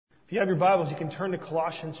If you have your Bibles, you can turn to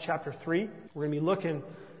Colossians chapter 3. We're going to be looking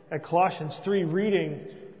at Colossians 3, reading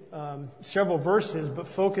several verses, but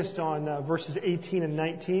focused on verses 18 and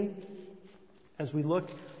 19 as we look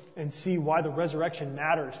and see why the resurrection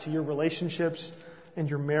matters to your relationships and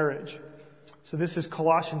your marriage. So this is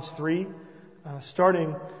Colossians 3,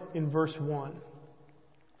 starting in verse 1.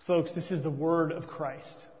 Folks, this is the word of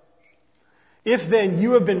Christ. If then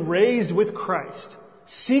you have been raised with Christ,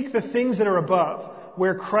 seek the things that are above,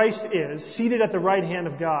 where Christ is, seated at the right hand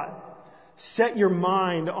of God. Set your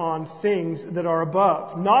mind on things that are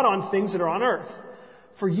above, not on things that are on earth.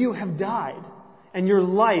 For you have died, and your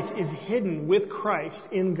life is hidden with Christ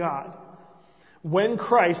in God. When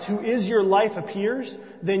Christ, who is your life, appears,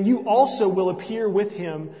 then you also will appear with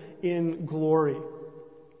him in glory.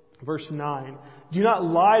 Verse 9. Do not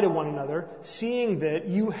lie to one another, seeing that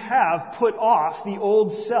you have put off the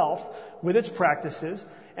old self with its practices,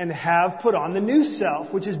 and have put on the new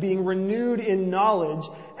self, which is being renewed in knowledge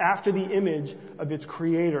after the image of its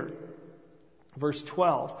creator. Verse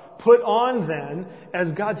 12. Put on then,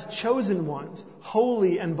 as God's chosen ones,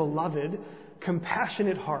 holy and beloved,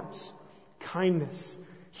 compassionate hearts, kindness,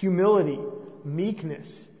 humility,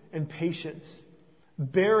 meekness, and patience,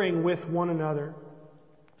 bearing with one another.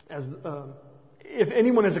 If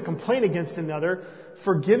anyone has a complaint against another,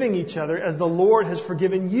 forgiving each other as the Lord has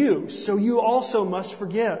forgiven you, so you also must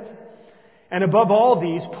forgive. And above all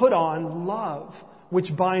these, put on love,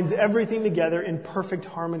 which binds everything together in perfect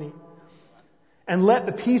harmony. And let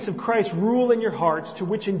the peace of Christ rule in your hearts, to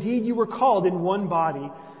which indeed you were called in one body,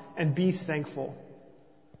 and be thankful.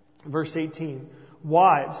 Verse 18.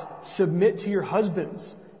 Wives, submit to your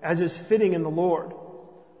husbands, as is fitting in the Lord.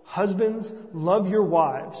 Husbands, love your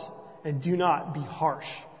wives, and do not be harsh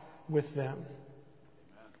with them.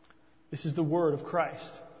 This is the word of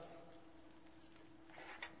Christ.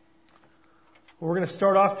 Well, we're going to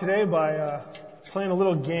start off today by playing a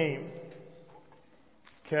little game.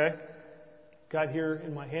 Okay? Got here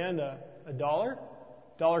in my hand a dollar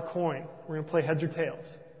coin. We're going to play heads or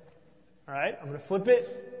tails. All right? I'm going to flip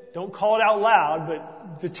it. Don't call it out loud,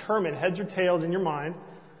 but determine heads or tails in your mind.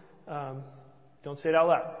 Don't say it out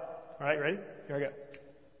loud. All right, ready? Here I go.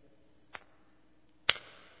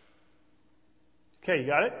 Okay, you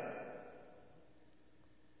got it?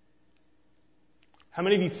 How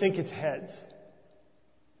many of you think it's heads?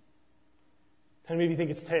 How many of you think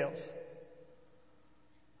it's tails?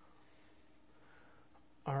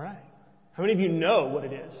 All right. How many of you know what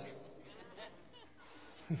it is?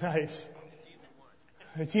 Nice.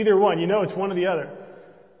 It's either one. You know it's one or the other.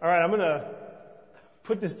 All right, I'm going to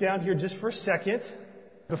put this down here just for a second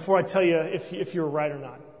before I tell you if you're right or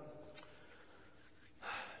not.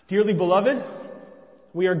 Dearly beloved,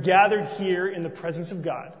 we are gathered here in the presence of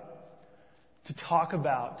God to talk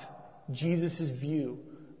about Jesus' view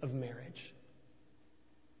of marriage.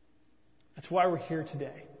 That's why we're here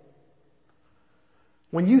today.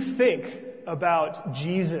 When you think about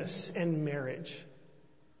Jesus and marriage,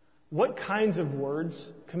 what kinds of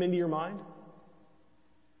words come into your mind?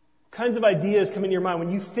 What kinds of ideas come into your mind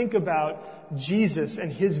when you think about Jesus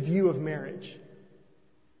and his view of marriage?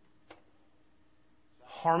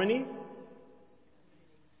 Harmony?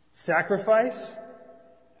 Sacrifice?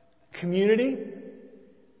 Community?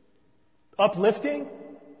 Uplifting?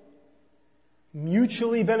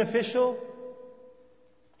 Mutually beneficial?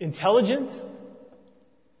 Intelligent?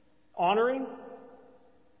 Honoring?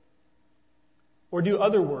 Or do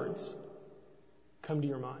other words come to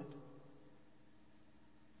your mind?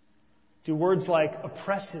 Do words like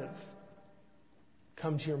oppressive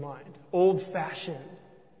come to your mind? Old-fashioned?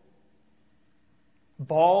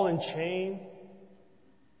 Ball and chain?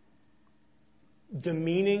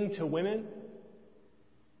 Demeaning to women?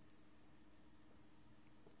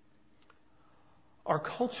 Our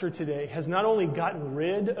culture today has not only gotten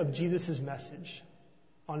rid of Jesus' message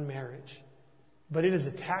on marriage, but it has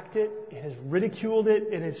attacked it, it has ridiculed it,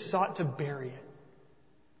 and has sought to bury it.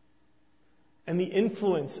 And the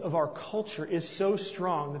influence of our culture is so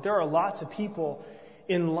strong that there are lots of people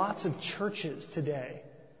in lots of churches today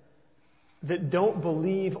that don't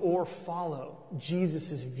believe or follow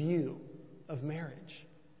Jesus' view of marriage.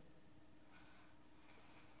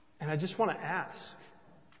 And I just want to ask,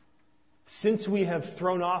 since we have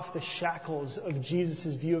thrown off the shackles of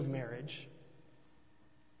Jesus' view of marriage,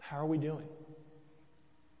 how are we doing?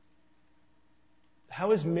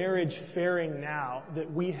 How is marriage faring now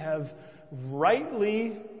that we have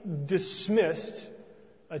rightly dismissed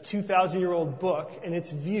a 2,000-year-old book and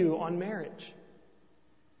its view on marriage?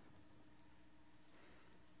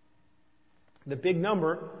 The big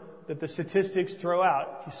number that the statistics throw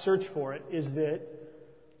out, if you search for it, is that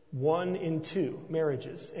 1 in 2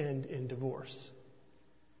 marriages end in divorce.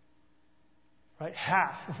 Right?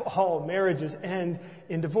 Half of all marriages end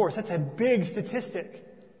in divorce. That's a big statistic.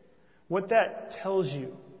 What that tells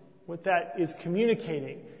you, what that is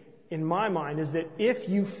communicating, in my mind, is that if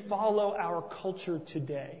you follow our culture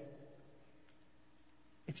today,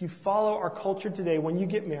 when you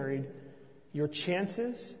get married, your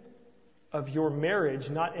chances of your marriage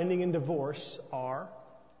not ending in divorce are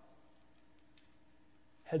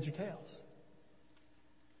heads or tails.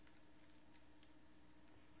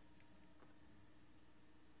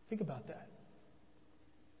 Think about that.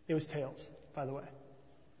 It was tails, by the way.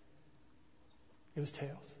 It was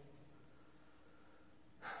tails.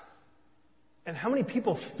 And how many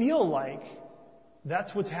people feel like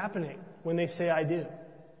that's what's happening when they say I do?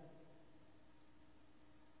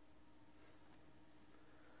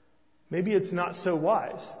 Maybe it's not so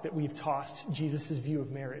wise that we've tossed Jesus' view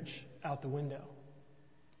of marriage out the window.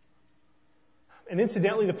 And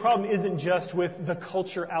incidentally, the problem isn't just with the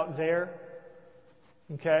culture out there.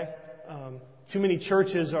 Okay? Too many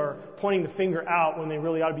churches are pointing the finger out when they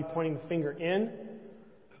really ought to be pointing the finger in.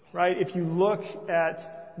 Right? If you look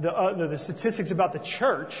at the statistics about the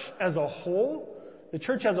church as a whole, the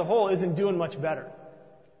church as a whole isn't doing much better.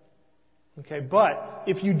 Okay, but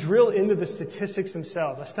if you drill into the statistics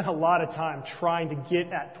themselves, I spent a lot of time trying to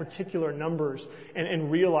get at particular numbers and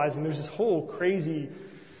realizing there's this whole crazy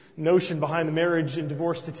notion behind the marriage and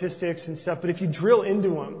divorce statistics and stuff. But if you drill into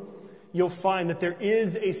them, you'll find that there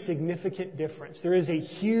is a significant difference. There is a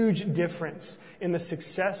huge difference in the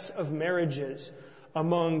success of marriages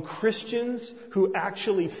among Christians who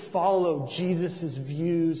actually follow Jesus'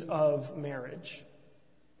 views of marriage.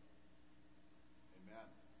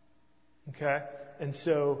 Okay? And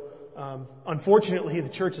so, unfortunately, the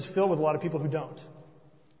church is filled with a lot of people who don't.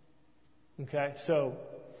 Okay? So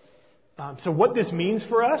what this means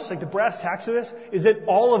for us, like the brass tacks of this, is that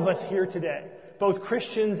all of us here today, both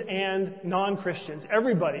Christians and non-Christians,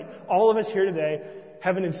 everybody, all of us here today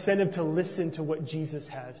have an incentive to listen to what Jesus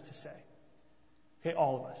has to say. Okay?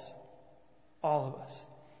 All of us. All of us.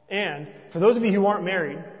 And for those of you who aren't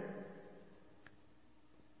married,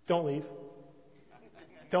 don't leave.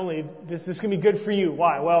 Don't leave. This is going to be good for you.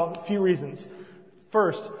 Why? Well, a few reasons.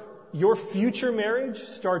 First, your future marriage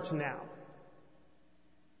starts now.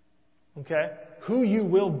 Okay? Who you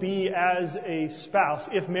will be as a spouse,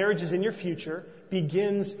 if marriage is in your future,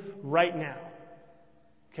 begins right now.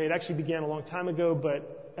 Okay, it actually began a long time ago,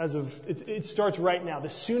 but it starts right now. The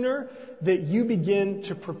sooner that you begin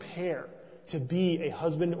to prepare to be a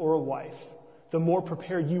husband or a wife, the more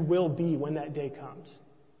prepared you will be when that day comes.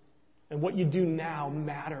 And what you do now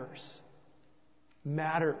matters.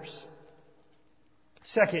 Matters.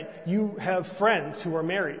 Second, you have friends who are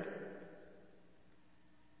married.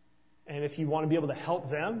 And if you want to be able to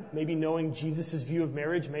help them, maybe knowing Jesus' view of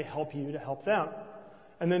marriage may help you to help them.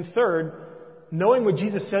 And then third, knowing what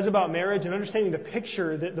Jesus says about marriage and understanding the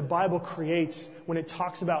picture that the Bible creates when it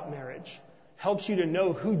talks about marriage helps you to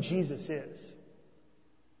know who Jesus is.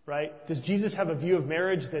 Right? Does Jesus have a view of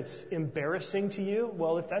marriage that's embarrassing to you?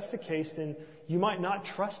 Well, if that's the case, then you might not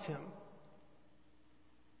trust him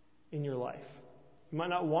in your life. You might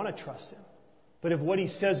not want to trust him. But if what he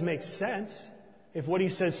says makes sense, if what he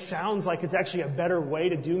says sounds like it's actually a better way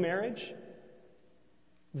to do marriage,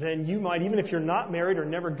 then you might, even if you're not married or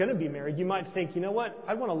never going to be married, you might think, you know what?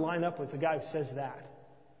 I want to line up with the guy who says that.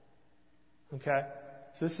 Okay?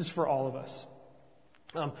 So this is for all of us.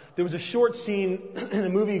 There was a short scene in a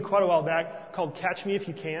movie quite a while back called Catch Me If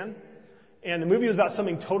You Can. And the movie was about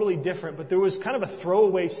something totally different, but there was kind of a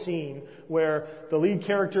throwaway scene where the lead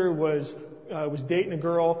character was dating a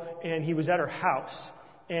girl and he was at her house.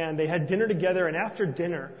 And they had dinner together, and after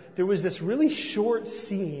dinner, there was this really short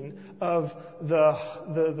scene of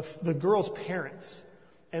the girl's parents.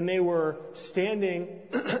 And they were standing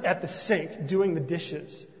at the sink doing the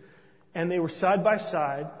dishes. And they were side by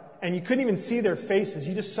side. And you couldn't even see their faces.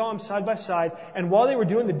 You just saw them side by side. And while they were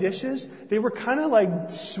doing the dishes, they were kind of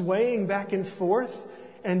like swaying back and forth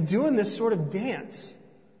and doing this sort of dance.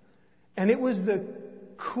 And it was the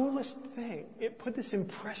coolest thing. It put this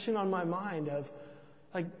impression on my mind of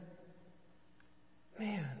like,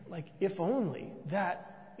 man, like if only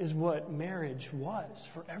that is what marriage was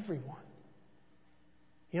for everyone.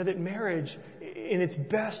 You know, that marriage in its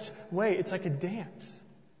best way, it's like a dance.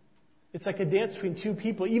 It's like a dance between two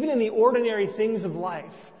people. Even in the ordinary things of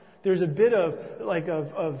life, there's a bit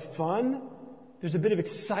of fun. There's a bit of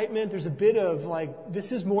excitement. There's a bit of like,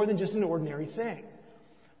 this is more than just an ordinary thing.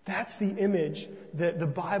 That's the image that the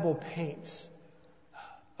Bible paints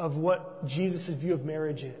of what Jesus' view of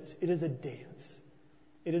marriage is. It is a dance.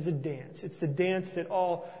 It is a dance. It's the dance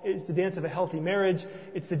it's the dance of a healthy marriage.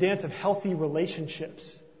 It's the dance of healthy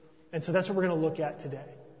relationships. And so that's what we're going to look at today.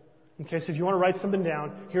 Okay, so if you want to write something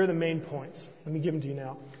down, here are the main points. Let me give them to you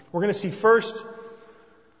now. We're going to see first,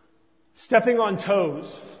 stepping on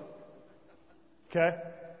toes. Okay?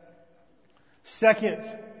 Second,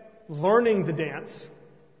 learning the dance.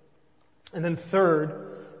 And then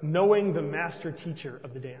third, knowing the master teacher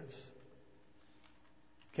of the dance.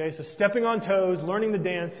 Okay, so stepping on toes, learning the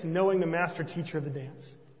dance, knowing the master teacher of the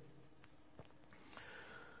dance.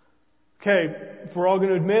 Okay, if we're all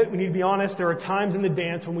going to admit, we need to be honest, there are times in the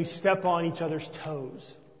dance when we step on each other's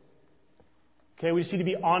toes. Okay, we just need to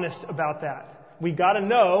be honest about that. We got to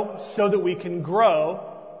know so that we can grow,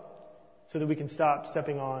 so that we can stop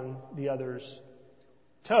stepping on the other's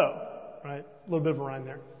toe. Right? A little bit of a rhyme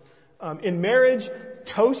there. In marriage,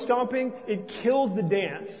 toe stomping, it kills the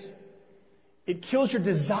dance. It kills your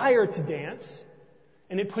desire to dance,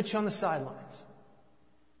 and it puts you on the sidelines.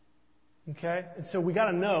 Okay? And so we got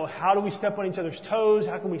to know, how do we step on each other's toes?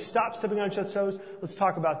 How can we stop stepping on each other's toes? Let's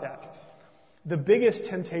talk about that. The biggest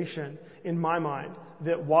temptation in my mind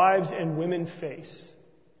that wives and women face,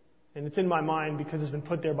 and it's in my mind because it's been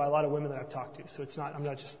put there by a lot of women that I've talked to, so I'm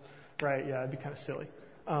not just, right, yeah, it'd be kind of silly.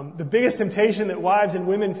 The biggest temptation that wives and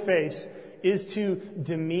women face is to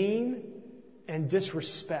demean and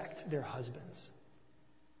disrespect their husbands.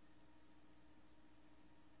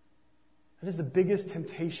 That is the biggest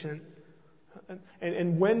temptation.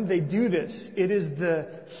 And when they do this, it is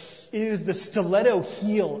the stiletto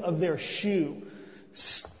heel of their shoe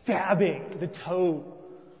stabbing the toe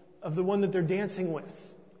of the one that they're dancing with.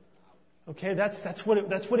 Okay, that's what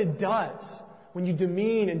it does when you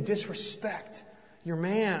demean and disrespect your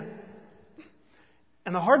man.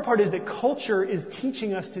 And the hard part is that culture is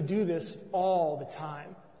teaching us to do this all the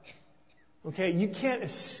time. Okay, you can't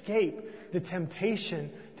escape the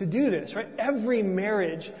temptation to do this, right? Every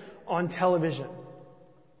marriage on television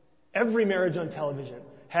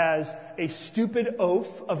has a stupid oaf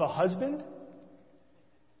of a husband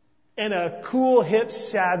and a cool, hip,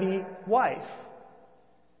 savvy wife.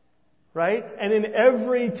 Right? And in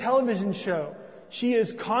every television show, she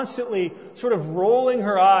is constantly sort of rolling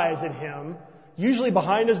her eyes at him, usually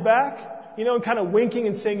behind his back, and kind of winking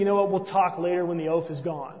and saying, you know what, we'll talk later when the oaf is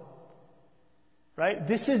gone. Right?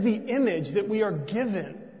 This is the image that we are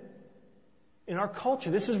given in our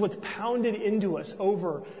culture. This is what's pounded into us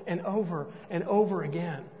over and over and over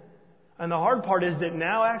again. And the hard part is that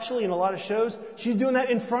now, actually, in a lot of shows, she's doing that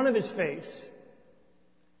in front of his face.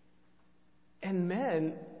 And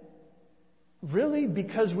men, really,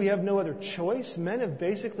 because we have no other choice, men have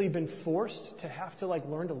basically been forced to have to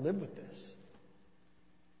learn to live with this.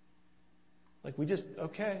 We just,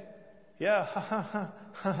 okay, yeah, ha ha ha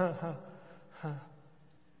ha ha ha ha.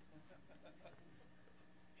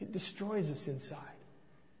 It destroys us inside.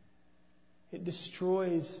 It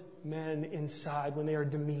destroys men inside when they are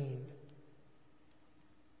demeaned.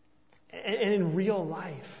 And in real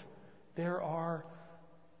life, there are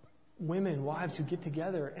women, wives who get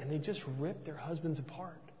together and they just rip their husbands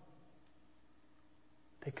apart.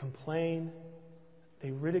 They complain,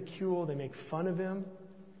 they ridicule, they make fun of him.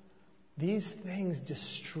 These things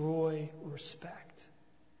destroy respect.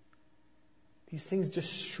 These things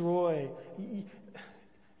destroy.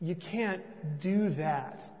 You can't do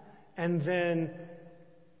that and then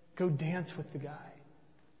go dance with the guy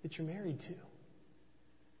that you're married to.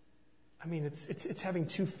 I mean, it's having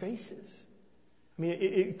two faces. I mean,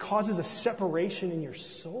 it causes a separation in your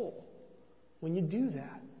soul when you do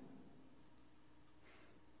that.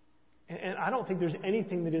 And I don't think there's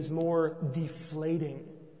anything that is more deflating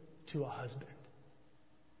to a husband.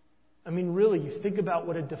 I mean, really, you think about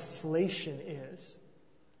what a deflation is.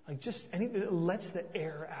 Just anything that lets the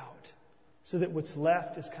air out so that what's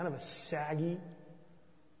left is kind of a saggy,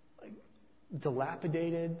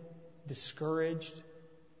 dilapidated, discouraged.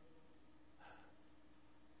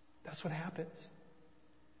 That's what happens.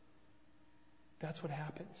 That's what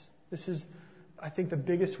happens. This is, I think, the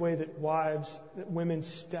biggest way that women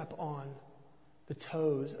step on the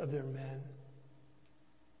toes of their men.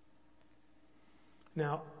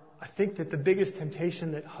 Now, I think that the biggest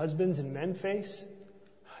temptation that husbands and men face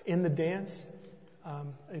in the dance,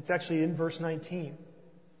 it's actually in verse 19.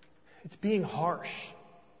 It's being harsh.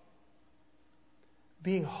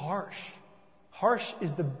 Being harsh. Harsh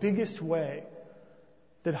is the biggest way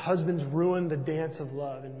that husbands ruin the dance of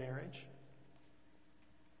love in marriage.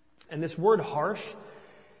 And this word harsh,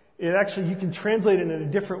 you can translate it in a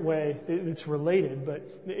different way. It's related, but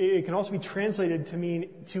it can also be translated to mean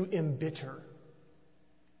to embitter.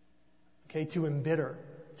 Okay, to embitter.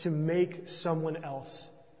 To make someone else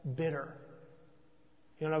bitter.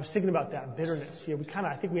 And I was thinking about that, bitterness.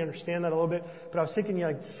 I think we understand that a little bit, but I was thinking,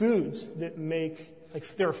 like foods that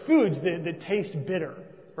there are foods that taste bitter,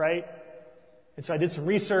 right? And so I did some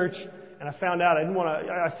research, and I found out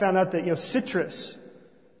that, citrus,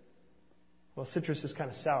 well, citrus is kind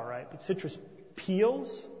of sour, right? But citrus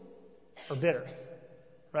peels are bitter,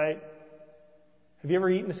 right? Have you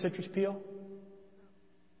ever eaten a citrus peel?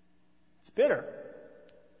 It's bitter.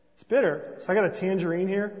 It's bitter. So I got a tangerine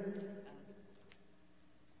here.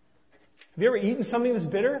 Have you ever eaten something that's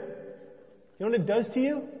bitter? You know what it does to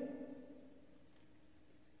you?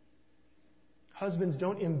 Husbands,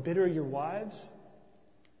 don't embitter your wives.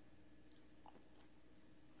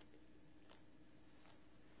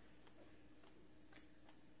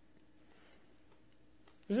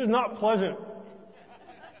 This is not pleasant.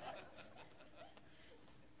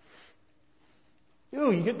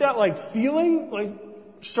 Ew, you get that feeling,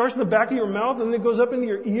 starts in the back of your mouth and then it goes up into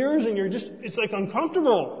your ears and it's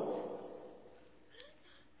uncomfortable.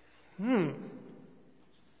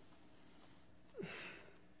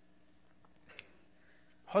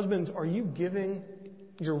 Husbands, are you giving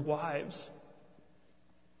your wives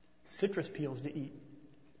citrus peels to eat?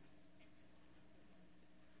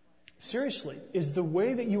 Seriously, is the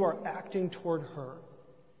way that you are acting toward her,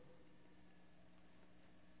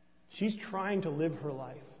 she's trying to live her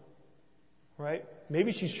life, right?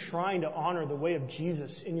 Maybe she's trying to honor the way of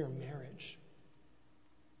Jesus in your marriage.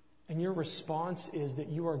 And your response is that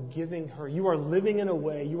you are living in a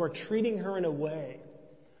way, you are treating her in a way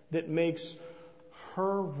that makes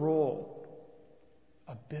her role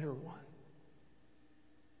a bitter one.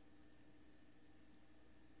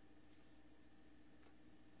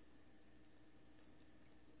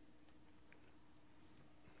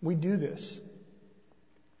 We do this.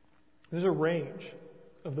 There's a range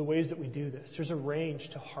of the ways that we do this. There's a range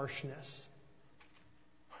to harshness.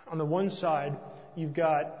 On the one side, you've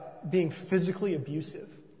got being physically abusive.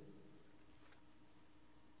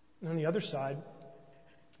 And on the other side,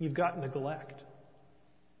 you've got neglect.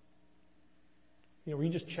 Where you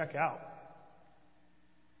just check out.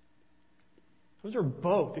 Those are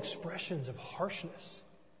both expressions of harshness.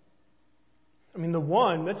 The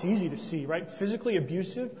one, that's easy to see, right? Physically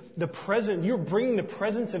abusive, you're bringing the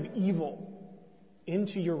presence of evil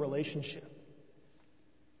into your relationship.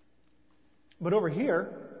 But over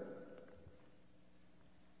here,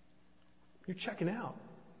 you're checking out.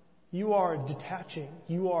 You are detaching.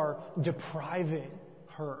 You are depriving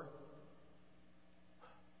her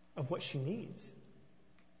of what she needs.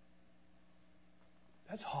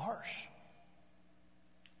 That's harsh.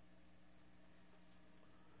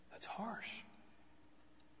 That's harsh.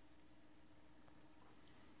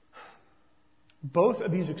 Both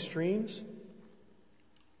of these extremes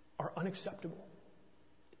are unacceptable.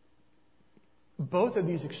 Both of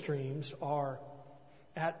these extremes are,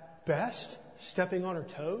 at best, stepping on her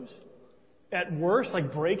toes, at worst,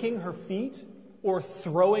 breaking her feet or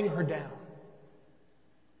throwing her down.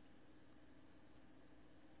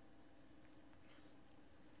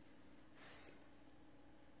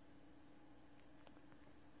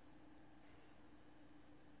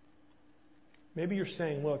 Maybe you're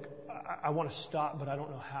saying, look, I want to stop, but I don't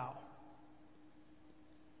know how.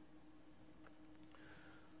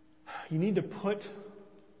 You need to put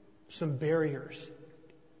some barriers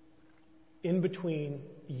in between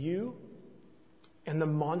you and the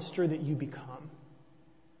monster that you become.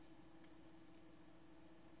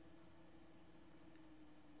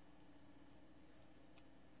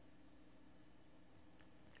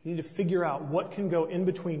 You need to figure out what can go in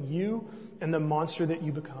between you and the monster that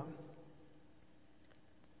you become.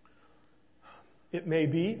 It may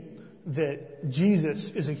be that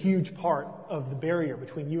Jesus is a huge part of the barrier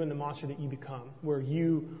between you and the monster that you become, where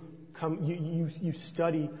you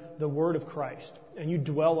study the Word of Christ and you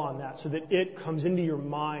dwell on that so that it comes into your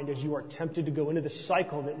mind as you are tempted to go into the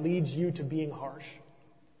cycle that leads you to being harsh.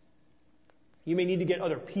 You may need to get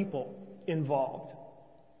other people involved.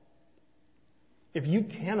 If you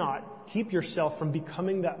cannot keep yourself from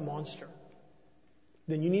becoming that monster,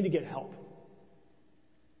 then you need to get help.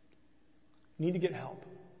 You need to get help.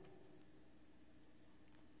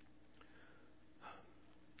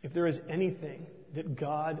 If there is anything that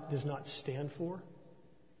God does not stand for,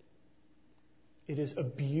 it is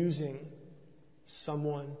abusing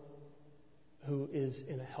someone who is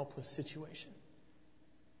in a helpless situation.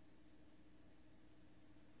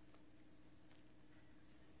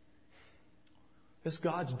 This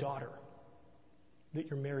God's daughter that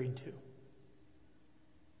you're married to.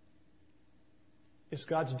 It's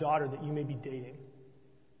God's daughter that you may be dating.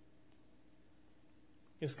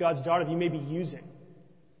 It's God's daughter that you may be using.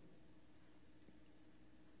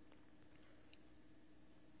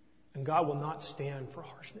 God will not stand for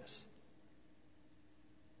harshness.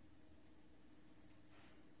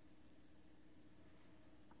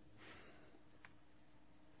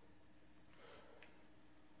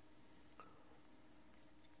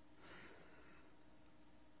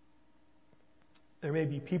 There may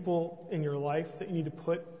be people in your life that you need to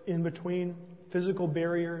put in between, physical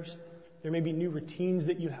barriers. There may be new routines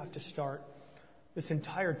that you have to start. This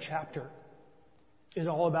entire chapter is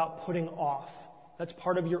all about putting off. That's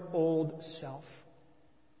part of your old self.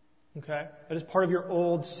 Okay? That is part of your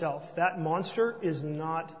old self. That monster is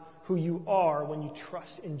not who you are when you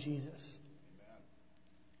trust in Jesus.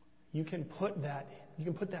 You can put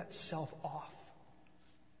that self off.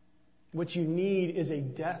 What you need is a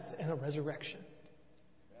death and a resurrection.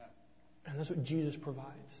 And that's what Jesus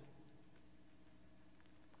provides.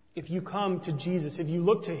 If you come to Jesus, if you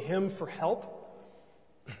look to Him for help,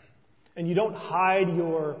 and you don't hide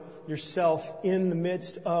yourself in the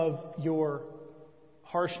midst of your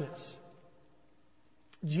harshness,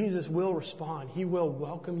 Jesus will respond. He will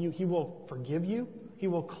welcome you. He will forgive you. He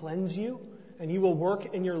will cleanse you. And He will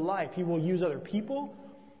work in your life. He will use other people.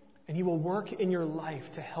 And He will work in your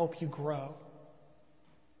life to help you grow.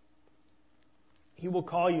 He will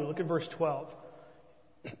call you. Look at verse 12.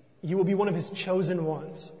 You will be one of His chosen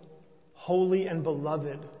ones, holy and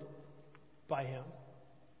beloved by Him.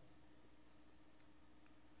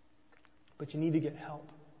 But you need to get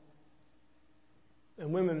help.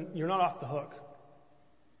 And women, you're not off the hook.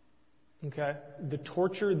 Okay? The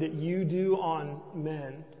torture that you do on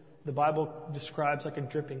men, the Bible describes like a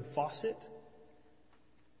dripping faucet.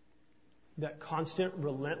 That constant,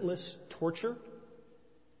 relentless torture.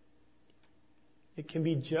 It can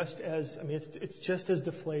be just as, it's just as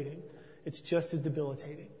deflating. It's just as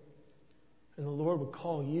debilitating. And the Lord would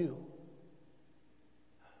call you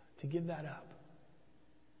to give that up.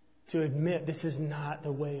 To admit this is not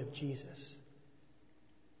the way of Jesus.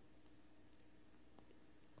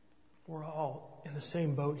 We're all in the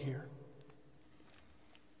same boat here.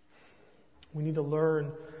 We need to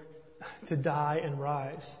learn to die and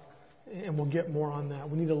rise. And we'll get more on that.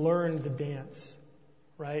 We need to learn the dance.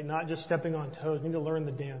 Right? Not just stepping on toes. We need to learn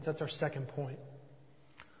the dance. That's our second point.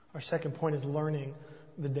 Our second point is learning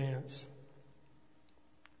the dance.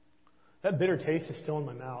 That bitter taste is still in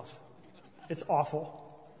my mouth. It's awful.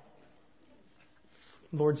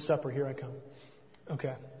 Lord's Supper, here I come.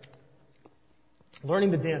 Okay.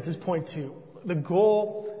 Learning the dance is point 2. The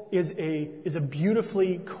goal is a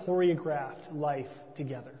beautifully choreographed life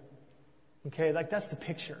together. Okay? Like that's the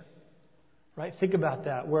picture. Right? Think about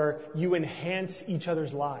that, where you enhance each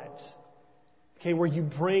other's lives. Okay, where you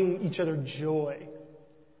bring each other joy.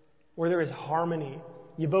 Where there is harmony.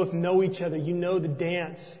 You both know each other. You know the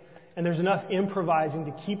dance. And there's enough improvising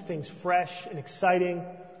to keep things fresh and exciting.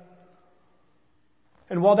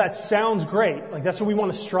 And while that sounds great, like that's what we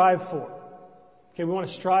want to strive for. Okay, we want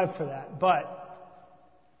to strive for that. But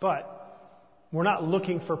we're not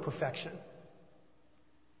looking for perfection.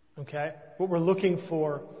 Okay? What we're looking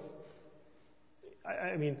for,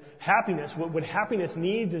 happiness. What happiness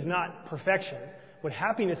needs is not perfection. What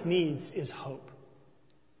happiness needs is hope.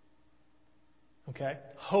 Okay?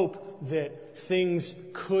 Hope that things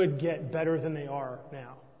could get better than they are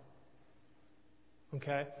now.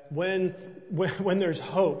 Okay? When there's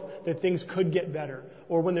hope that things could get better,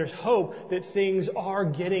 or when there's hope that things are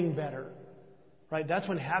getting better, right? That's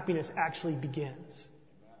when happiness actually begins.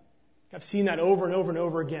 I've seen that over and over and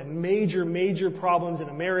over again. Major problems in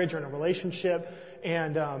a marriage or in a relationship,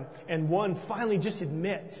 and one finally just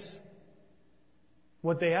admits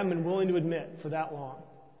what they haven't been willing to admit for that long.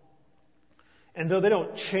 And though they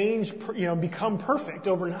don't change, become perfect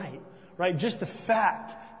overnight, right? Just the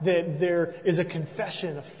fact that there is a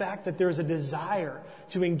confession, a fact that there is a desire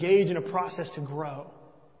to engage in a process to grow,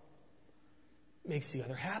 makes the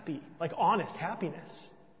other happy, like honest happiness,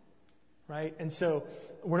 right? And so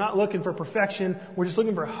we're not looking for perfection. We're just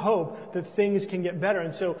looking for hope that things can get better.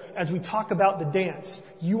 And so as we talk about the dance,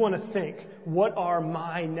 you want to think, what are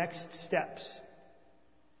my next steps?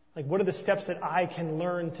 Like, what are the steps that I can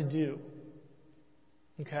learn to do?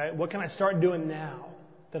 Okay? What can I start doing now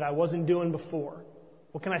that I wasn't doing before?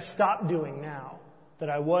 What can I stop doing now that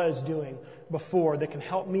I was doing before that can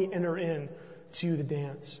help me enter in to the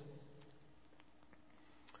dance?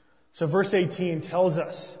 So verse 18 tells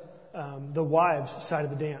us the wives' side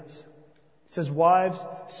of the dance. It says, wives,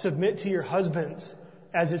 submit to your husbands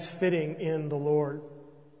as is fitting in the Lord.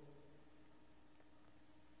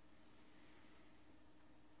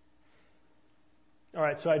 All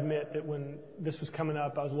right, so I admit that when this was coming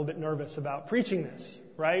up, I was a little bit nervous about preaching this,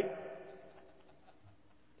 right?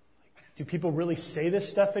 Do people really say this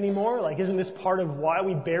stuff anymore? Like, isn't this part of why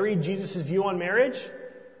we buried Jesus' view on marriage?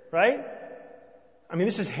 Right? I mean,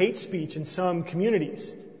 this is hate speech in some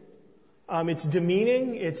communities. It's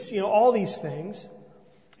demeaning. It's, all these things.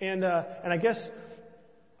 And I guess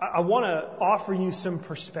I want to offer you some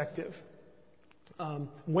perspective.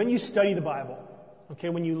 When you study the Bible, okay,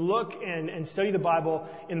 when you look and study the Bible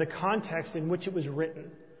in the context in which it was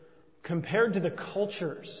written, compared to the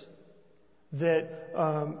cultures that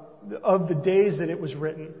of the days that it was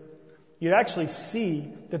written, you'd actually see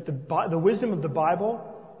that the wisdom of the Bible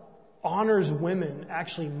honors women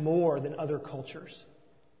actually more than other cultures.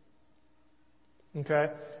 Okay?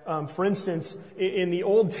 For instance, in the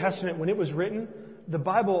Old Testament, when it was written, the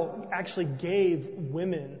Bible actually gave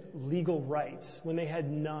women legal rights when they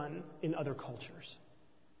had none in other cultures.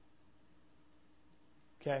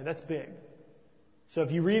 Okay, that's big. So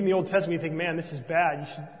if you read in the Old Testament, you think, man, this is bad.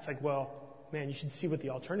 It's like, well, man, you should see what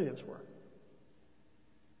the alternatives were.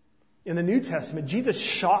 In the New Testament, Jesus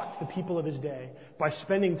shocked the people of his day by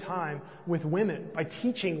spending time with women, by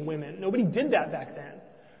teaching women. Nobody did that back then.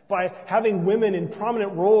 By having women in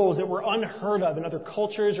prominent roles that were unheard of in other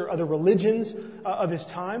cultures or other religions of his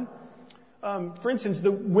time. For instance,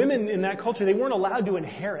 the women in that culture, they weren't allowed to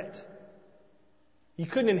inherit. You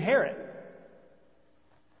couldn't inherit.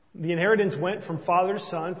 The inheritance went from father to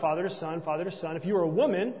son, father to son, father to son. If you were a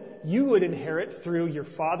woman, you would inherit through your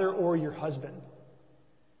father or your husband.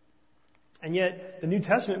 And yet, the New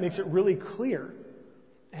Testament makes it really clear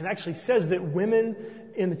and actually says that women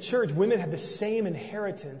in the church, women have the same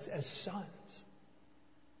inheritance as sons.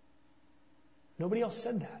 Nobody else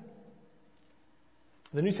said that.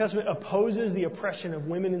 The New Testament opposes the oppression of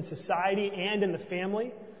women in society and in the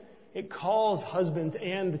family. It calls husbands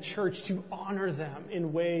and the church to honor them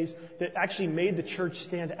in ways that actually made the church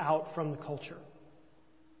stand out from the culture.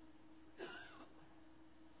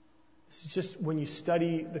 This is just when you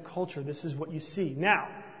study the culture, this is what you see. Now,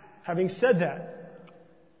 having said that,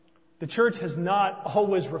 the church has not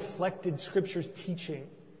always reflected Scripture's teaching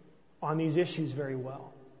on these issues very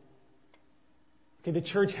well. Okay, the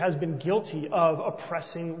church has been guilty of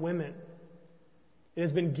oppressing women. It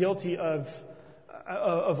has been guilty of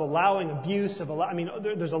allowing abuse,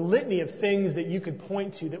 there's a litany of things that you could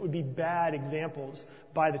point to that would be bad examples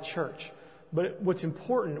by the church. But what's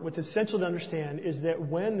important, what's essential to understand is that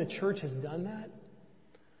when the church has done that,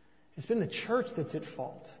 it's been the church that's at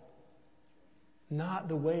fault, not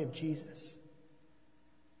the way of Jesus.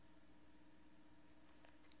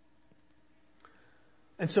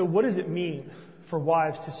 And so what does it mean for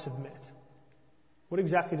wives to submit? What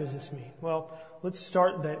exactly does this mean? Well, let's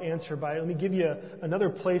start that answer let me give you another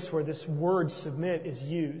place where this word submit is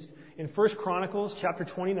used. In 1 Chronicles chapter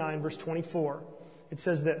 29, verse 24, it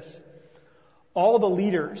says this: all the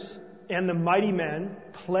leaders and the mighty men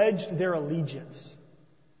pledged their allegiance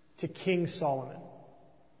to King Solomon.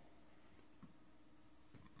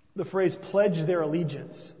 The phrase pledge their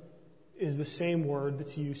allegiance is the same word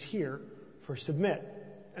that's used here for submit.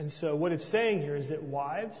 And so what it's saying here is that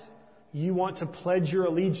wives, you want to pledge your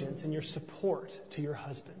allegiance and your support to your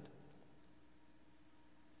husband.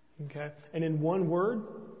 Okay? And in one word,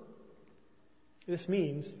 this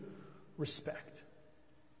means respect.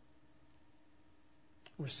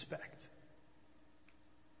 Respect.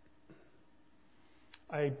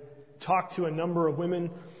 I talked to a number of women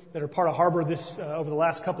that are part of Harbor over the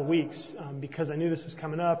last couple of weeks because I knew this was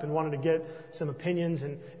coming up and wanted to get some opinions.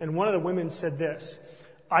 And one of the women said this: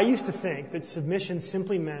 I used to think that submission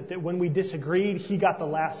simply meant that when we disagreed, he got the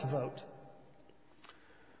last vote.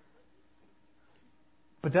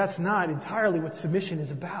 But that's not entirely what submission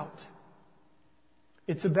is about.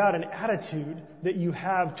 It's about an attitude that you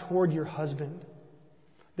have toward your husband,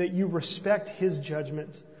 that you respect his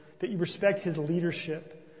judgment, that you respect his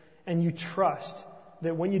leadership, and you trust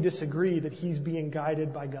that when you disagree, that he's being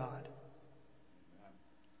guided by God.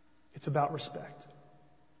 It's about respect.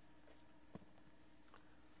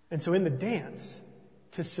 And so in the dance,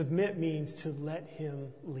 to submit means to let him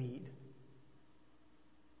lead.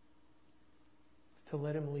 To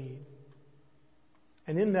let him lead.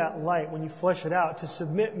 And in that light, when you flesh it out, to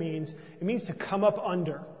submit means to come up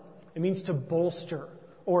under. It means to bolster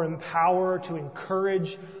or empower, to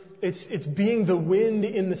encourage. It's being the wind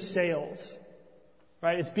in the sails.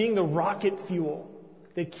 Right? It's being the rocket fuel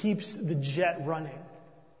that keeps the jet running.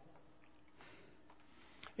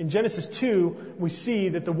 In Genesis 2, we see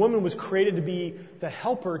that the woman was created to be the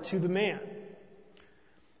helper to the man.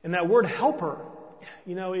 And that word helper,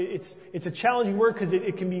 it's a challenging word because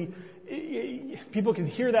it can be, people can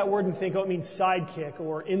hear that word and think, oh, it means sidekick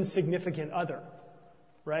or insignificant other.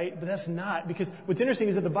 right? But that's not, because what's interesting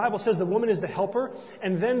is that the Bible says the woman is the helper,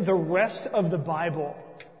 and then the rest of the Bible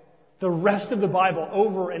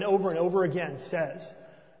over and over and over again says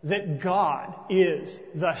that God is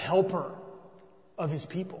the helper of His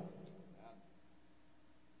people.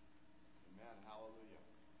 Amen. Hallelujah.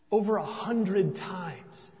 Over 100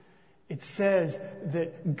 times it says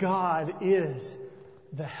that God is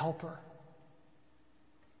the helper.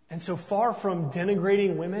 And so far from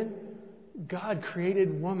denigrating women, God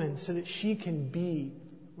created woman so that she can be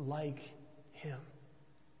like Him.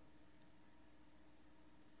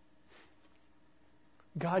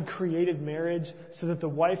 God created marriage so that the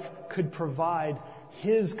wife could provide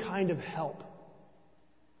His kind of help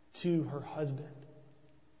to her husband.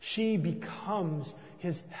 She becomes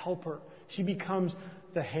His helper. She becomes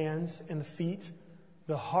the hands and the feet,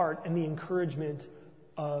 the heart and the encouragement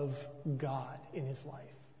of God in his life.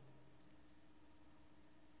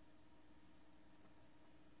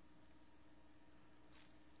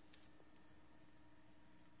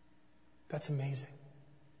 That's amazing.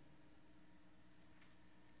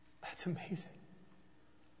 That's amazing.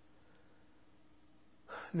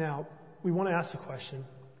 Now, we want to ask the question,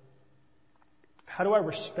 how do I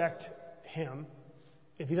respect him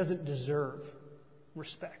if he doesn't deserve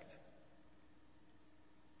respect?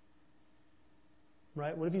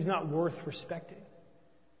 Right? What if he's not worth respecting?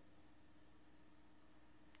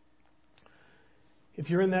 If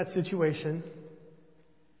you're in that situation,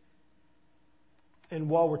 and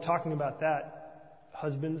while we're talking about that,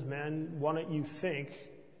 husbands, men, why don't you think,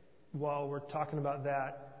 while we're talking about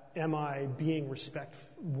that, am I being respect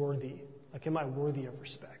worthy? Like, am I worthy of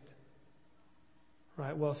respect?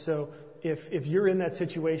 Right? Well, so if you're in that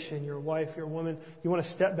situation, you're a wife, you're a woman, you want to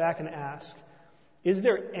step back and ask, is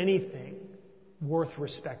there anything worth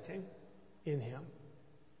respecting in him?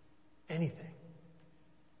 Anything?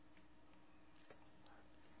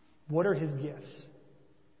 What are his gifts?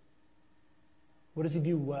 What does he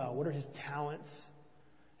do well? What are his talents?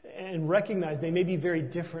 And recognize they may be very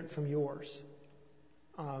different from yours.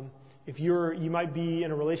 You might be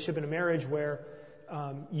in a relationship, in a marriage where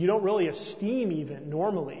you don't really esteem even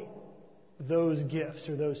normally those gifts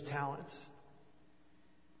or those talents.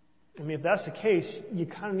 I mean, if that's the case, you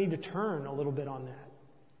kind of need to turn a little bit on that.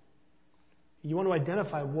 You want to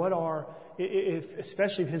identify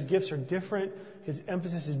especially if his gifts are different, his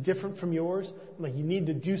emphasis is different from yours, like you need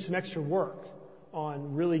to do some extra work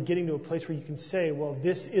on really getting to a place where you can say, well,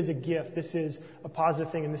 this is a gift, this is a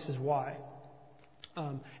positive thing, and this is why.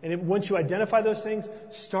 Once you identify those things,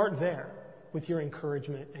 start there with your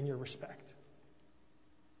encouragement and your respect.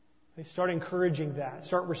 Okay? Start encouraging that.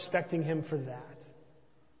 Start respecting him for that.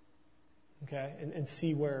 Okay? And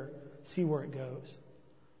see where it goes.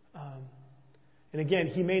 And again,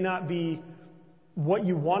 he may not be what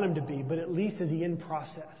you want him to be, but at least is he in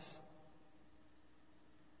process?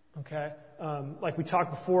 Okay? Like we talked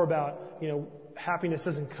before about, happiness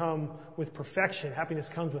doesn't come with perfection. Happiness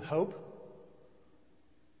comes with hope.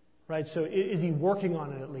 Right? So is he working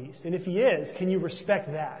on it at least? And if he is, can you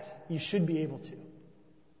respect that? You should be able to.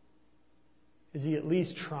 Is he at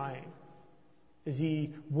least trying? Is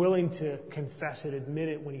he willing to confess it, admit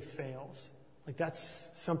it when he fails? Like that's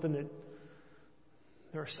something that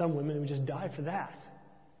there are some women who just die for that.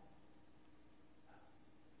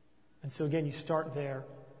 And so again, you start there.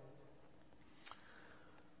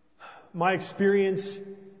 My experience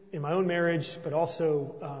in my own marriage, but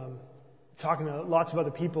also talking to lots of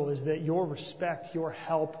other people, is that your respect, your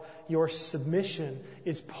help, your submission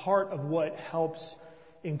is part of what helps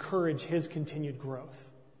encourage his continued growth.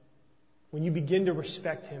 When you begin to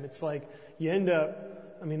respect him, it's like you end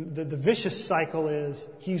up, the vicious cycle is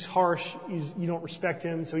he's harsh, you don't respect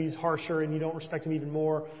him, so he's harsher, and you don't respect him even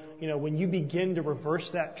more. When you begin to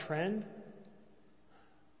reverse that trend,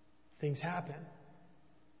 things happen.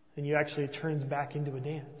 And it turns back into a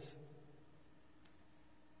dance.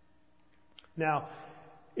 Now,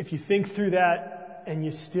 if you think through that and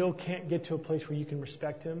you still can't get to a place where you can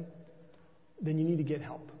respect him, then you need to get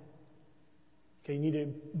help. Okay, you need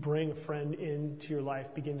to bring a friend into your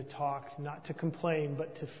life, begin to talk, not to complain,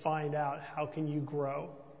 but to find out how can you grow.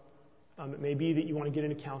 It may be that you want to get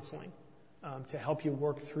into counseling to help you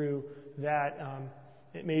work through that.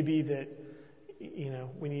 It may be that,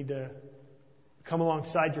 we need to come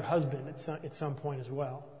alongside your husband at some point as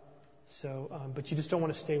well. So, but you just don't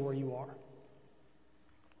want to stay where you are.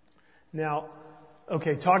 Now,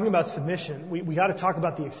 okay, talking about submission, we got to talk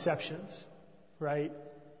about the exceptions, right?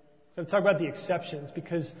 We've got to talk about the exceptions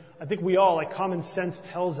because I think we all, common sense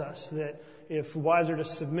tells us that if wives are to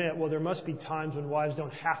submit, well, there must be times when wives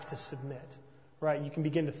don't have to submit, right? You can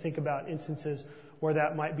begin to think about instances where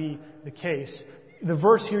that might be the case. the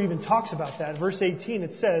verse here even talks about that. Verse 18,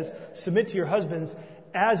 it says, submit to your husbands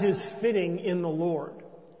as is fitting in the Lord.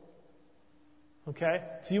 Okay?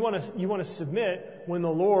 So you want to submit when the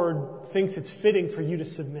Lord thinks it's fitting for you to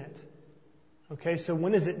submit. Okay? So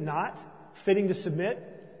when is it not fitting to submit?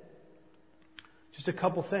 Just a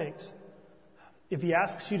couple things. If he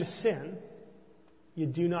asks you to sin, you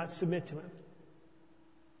do not submit to him.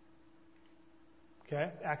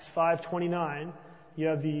 Okay? Acts 5:29, you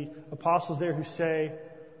have the apostles there who say,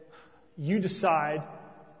 you decide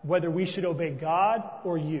whether we should obey God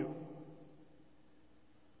or you.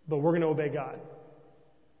 But we're going to obey God.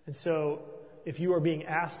 And so, if you are being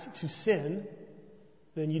asked to sin,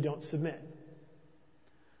 then you don't submit.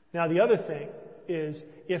 Now, the other thing is,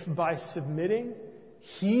 if by submitting,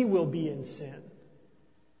 he will be in sin,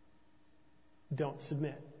 don't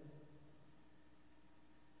submit.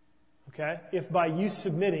 Okay? If by you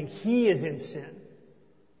submitting, he is in sin,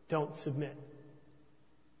 don't submit.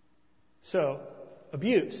 So,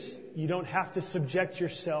 abuse. You don't have to subject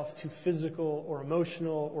yourself to physical or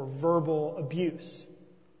emotional or verbal abuse.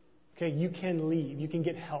 Okay? You can leave. You can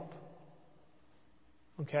get help.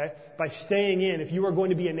 Okay? By staying in, if you are going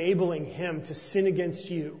to be enabling him to sin against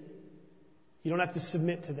you, you don't have to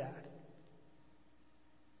submit to that.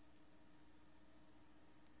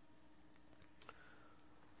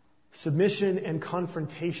 Submission and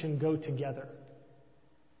confrontation go together.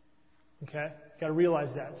 Okay? Got to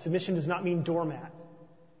realize that. Submission does not mean doormat.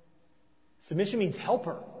 Submission means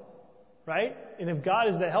helper. Right? And if God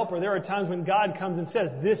is the helper, there are times when God comes and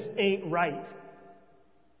says, this ain't right.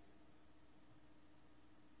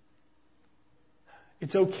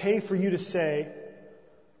 It's okay for you to say,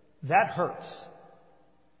 that hurts.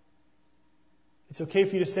 It's okay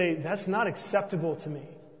for you to say, that's not acceptable to me.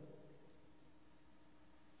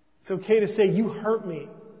 It's okay to say, you hurt me.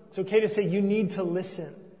 It's okay to say, you need to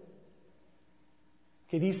listen.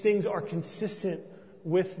 Okay, these things are consistent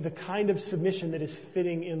with the kind of submission that is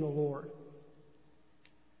fitting in the Lord.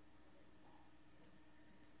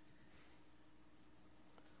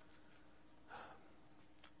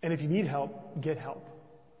 And if you need help, get help.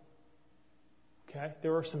 Okay?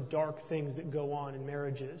 There are some dark things that go on in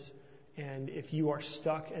marriages. And if you are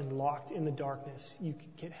stuck and locked in the darkness, you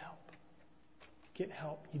can get help. Get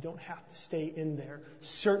help. You don't have to stay in there.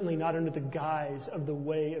 Certainly not under the guise of the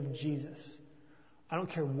way of Jesus. I don't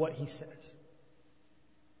care what he says.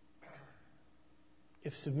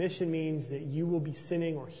 If submission means that you will be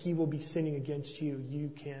sinning or he will be sinning against you, you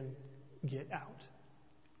can get out.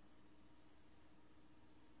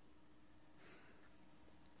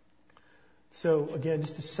 So again,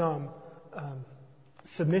 just to sum,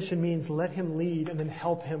 submission means let him lead and then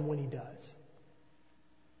help him when he does.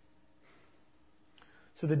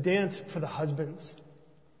 So the dance for the husbands,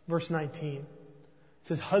 verse 19,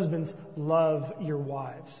 says, husbands, love your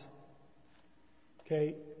wives.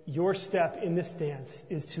 Okay? Your step in this dance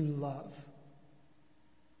is to love.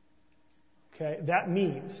 Okay? That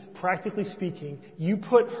means, practically speaking, you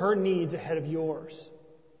put her needs ahead of yours.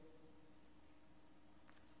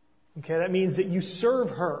 Okay? That means that you serve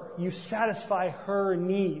her. You satisfy her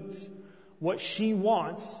needs. What she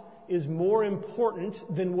wants is more important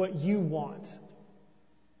than what you want.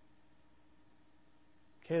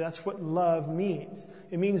 Okay, that's what love means.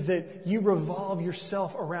 It means that you revolve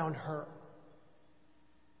yourself around her.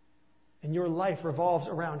 And your life revolves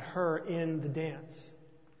around her in the dance.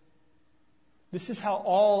 This is how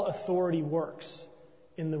all authority works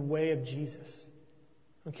in the way of Jesus.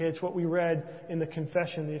 Okay, it's what we read in the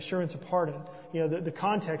confession, the assurance of pardon. You know, the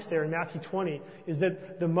context there in Matthew 20 is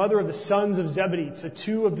that the mother of the sons of Zebedee, so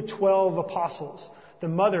 2 of the 12 apostles, the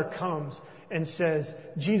mother comes and says,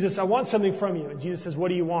 Jesus, I want something from you. And Jesus says, what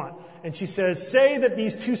do you want? And she says, say that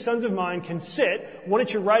these 2 sons of mine can sit, one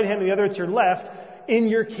at your right hand and the other at your left, in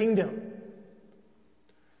your kingdom.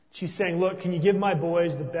 She's saying, look, can you give my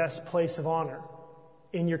boys the best place of honor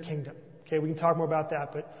in your kingdom? Okay, we can talk more about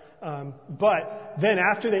that, but then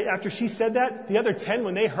after she said that, the other 10,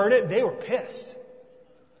 when they heard it, they were pissed.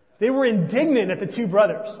 They were indignant at the 2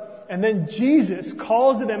 brothers. And then Jesus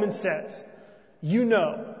calls to them and says, you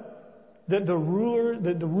know that the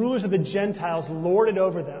rulers of the Gentiles lord it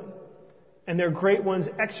over them, and their great ones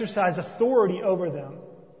exercise authority over them.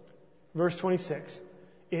 Verse 26,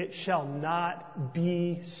 it shall not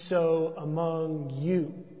be so among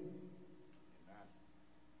you.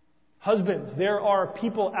 Husbands, there are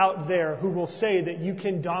people out there who will say that you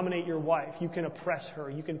can dominate your wife, you can oppress her,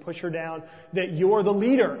 you can push her down, that you're the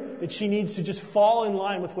leader, that she needs to just fall in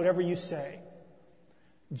line with whatever you say.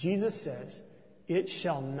 Jesus says, it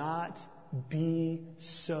shall not be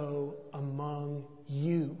so among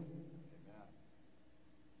you.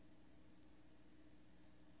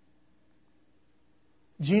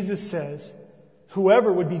 Jesus says,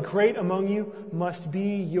 whoever would be great among you must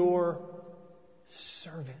be your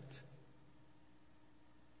servant.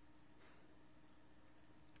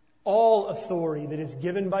 All authority that is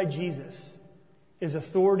given by Jesus is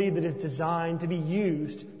authority that is designed to be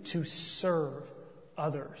used to serve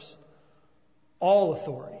others. All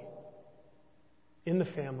authority. In the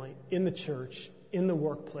family, in the church, in the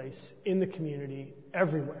workplace, in the community,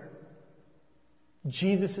 everywhere.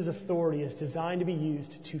 Jesus' authority is designed to be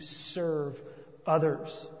used to serve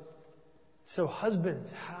others. So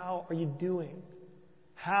husbands, how are you doing?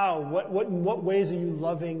 In what ways are you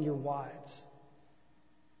loving your wives?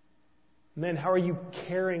 Men, how are you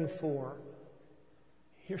caring for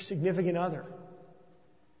your significant other?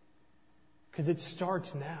 Because it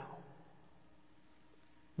starts now.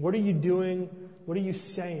 What are you doing? What are you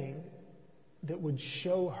saying that would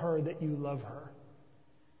show her that you love her?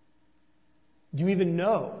 Do you even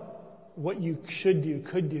know what you should do,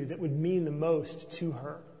 could do, that would mean the most to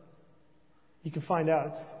her? You can find out.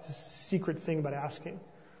 It's a secret thing about asking.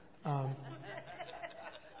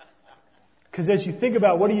 Because as you think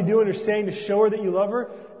about what are you doing or saying to show her that you love her,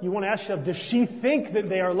 you want to ask yourself, does she think that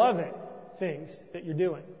they are loving things that you're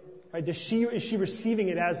doing? Right? Is she receiving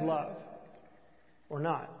it as love or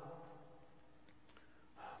not?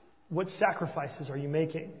 What sacrifices are you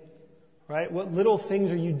making? Right? What little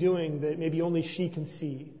things are you doing that maybe only she can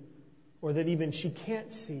see or that even she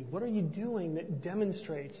can't see? What are you doing that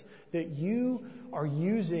demonstrates that you are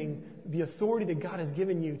using the authority that God has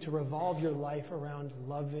given you to revolve your life around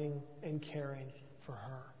loving and caring for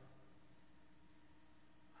her?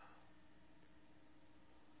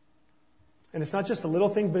 And it's not just the little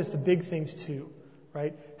things, but it's the big things too,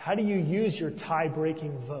 right? How do you use your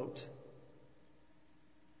tie-breaking vote?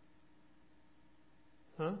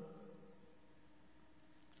 Huh?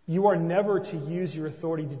 You are never to use your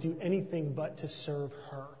authority to do anything but to serve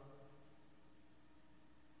her.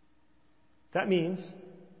 That means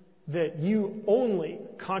that you only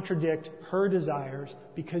contradict her desires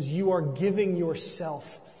because you are giving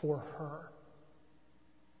yourself for her.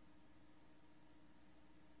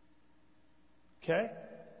 Okay?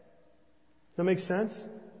 Does that make sense?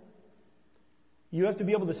 You have to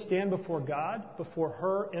be able to stand before God, before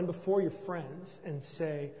her, and before your friends and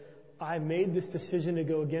say, I made this decision to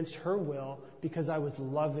go against her will because I was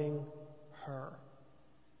loving her.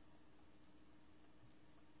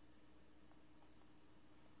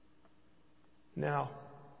 Now,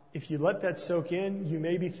 if you let that soak in, you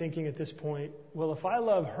may be thinking at this point, well, if I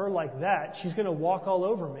love her like that, she's going to walk all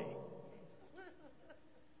over me.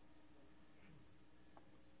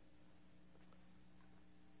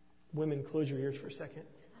 Women, close your ears for a second.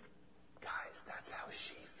 Guys, that's how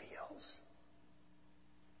she feels.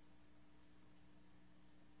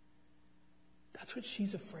 That's what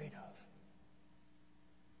she's afraid of.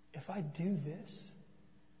 If I do this,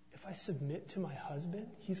 if I submit to my husband,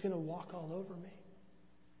 he's going to walk all over me.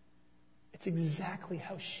 It's exactly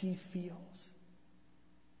how she feels.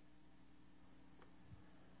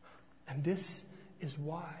 And this is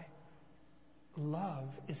why love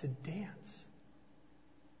is a dance.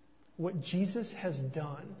 What Jesus has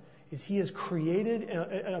done is he has created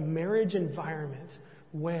a marriage environment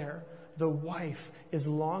where the wife is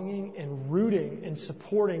longing and rooting and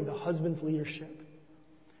supporting the husband's leadership.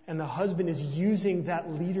 And the husband is using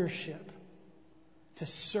that leadership to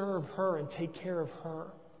serve her and take care of her,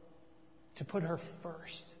 to put her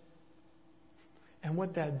first. And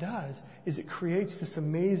what that does is it creates this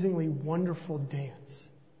amazingly wonderful dance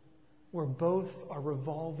where both are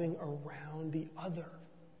revolving around the other.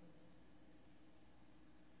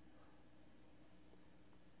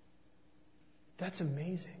 That's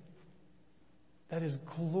amazing. That is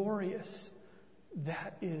glorious.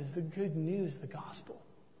 That is the good news, the gospel.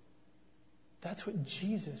 That's what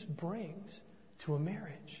Jesus brings to a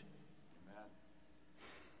marriage.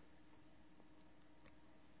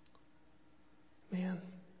 Amen. Man,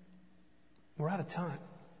 we're out of time.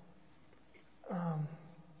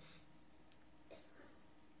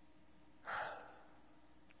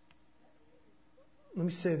 Let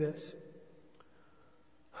me say this.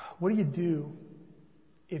 What do you do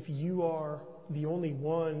if you are the only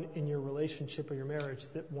one in your relationship or your marriage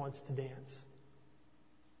that wants to dance?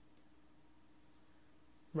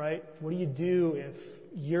 Right? What do you do if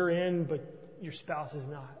you're in but your spouse is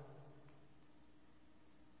not?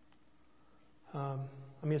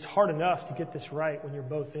 It's hard enough to get this right when you're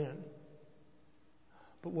both in.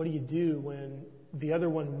 But what do you do when the other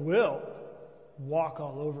one will walk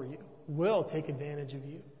all over you, will take advantage of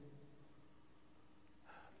you?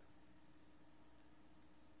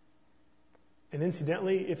 And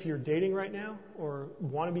incidentally, if you're dating right now or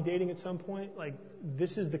want to be dating at some point, like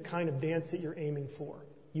this is the kind of dance that you're aiming for.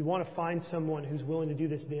 You want to find someone who's willing to do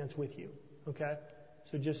this dance with you, okay?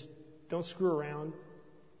 So just don't screw around.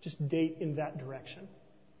 Just date in that direction.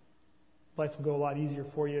 Life will go a lot easier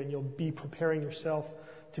for you, and you'll be preparing yourself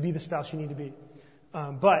to be the spouse you need to be.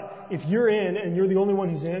 But if you're in and you're the only one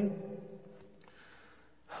who's in,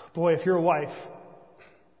 boy, if you're a wife,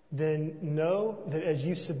 then know that as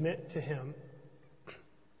you submit to him,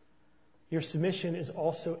 your submission is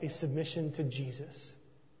also a submission to Jesus.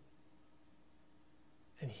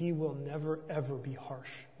 And he will never, ever be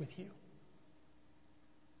harsh with you.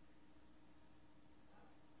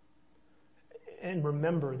 And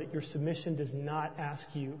remember that your submission does not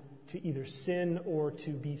ask you to either sin or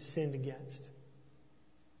to be sinned against.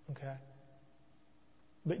 Okay?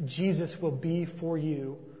 But Jesus will be for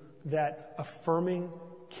you that affirming,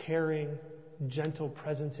 caring, gentle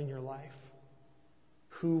presence in your life,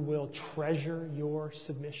 who will treasure your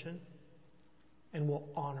submission and will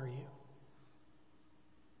honor you.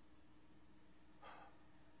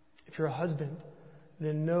 If you're a husband,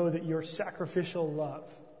 then know that your sacrificial love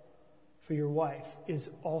for your wife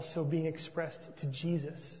is also being expressed to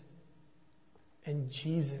Jesus. And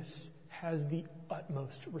Jesus has the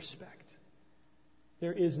utmost respect.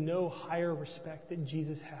 There is no higher respect that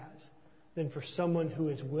Jesus has than for someone who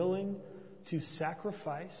is willing to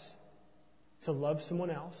sacrifice to love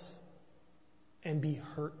someone else and be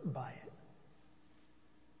hurt by it.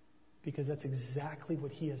 Because that's exactly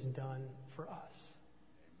what he has done for us.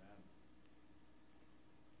 Amen.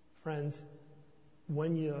 Friends,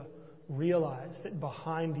 when you realize that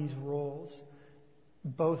behind these roles,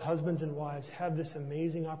 both husbands and wives have this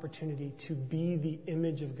amazing opportunity to be the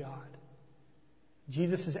image of God.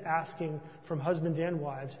 Jesus is asking from husbands and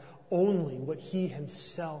wives only what he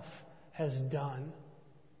himself has done.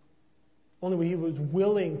 Only what he was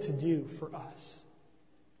willing to do for us.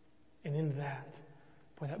 And in that,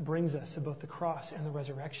 boy, that brings us to both the cross and the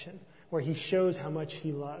resurrection, where he shows how much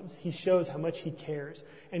he loves. He shows how much he cares.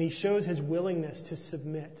 And he shows his willingness to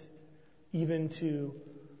submit even to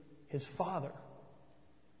his Father.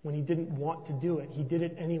 When he didn't want to do it, he did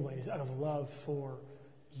it anyways out of love for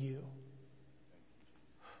you.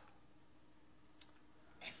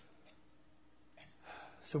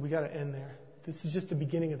 So we got to end there. This is just the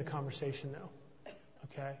beginning of the conversation, though.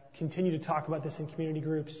 Okay? Continue to talk about this in community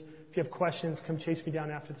groups. If you have questions, come chase me down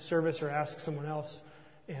after the service or ask someone else,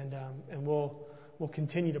 and we'll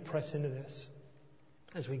continue to press into this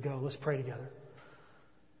as we go. Let's pray together.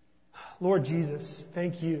 Lord Jesus,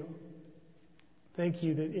 thank you. Thank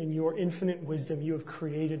you that in your infinite wisdom you have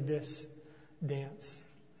created this dance.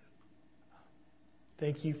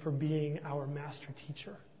 Thank you for being our master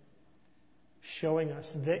teacher, showing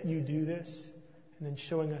us that you do this, and then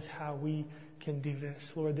showing us how we can do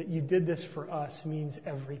this. Lord, that you did this for us means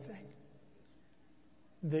everything.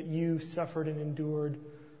 That you suffered and endured,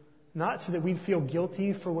 not so that we'd feel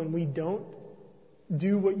guilty for when we don't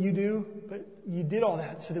do what you do, but you did all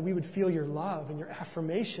that so that we would feel your love and your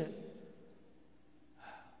affirmation.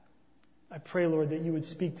 I pray, Lord, that you would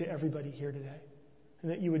speak to everybody here today, and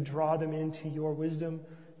that you would draw them into your wisdom,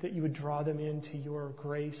 that you would draw them into your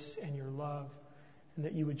grace and your love, and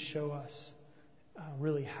that you would show us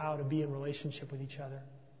really how to be in relationship with each other.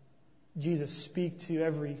 Jesus, speak to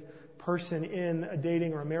every person in a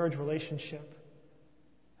dating or a marriage relationship,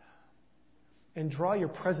 and draw your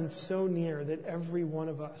presence so near that every one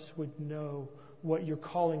of us would know what you're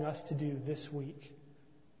calling us to do this week.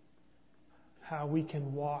 How we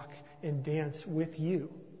can walk and dance with you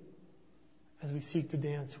as we seek to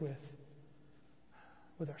dance with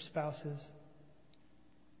our spouses.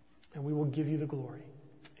 And we will give you the glory.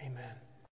 Amen.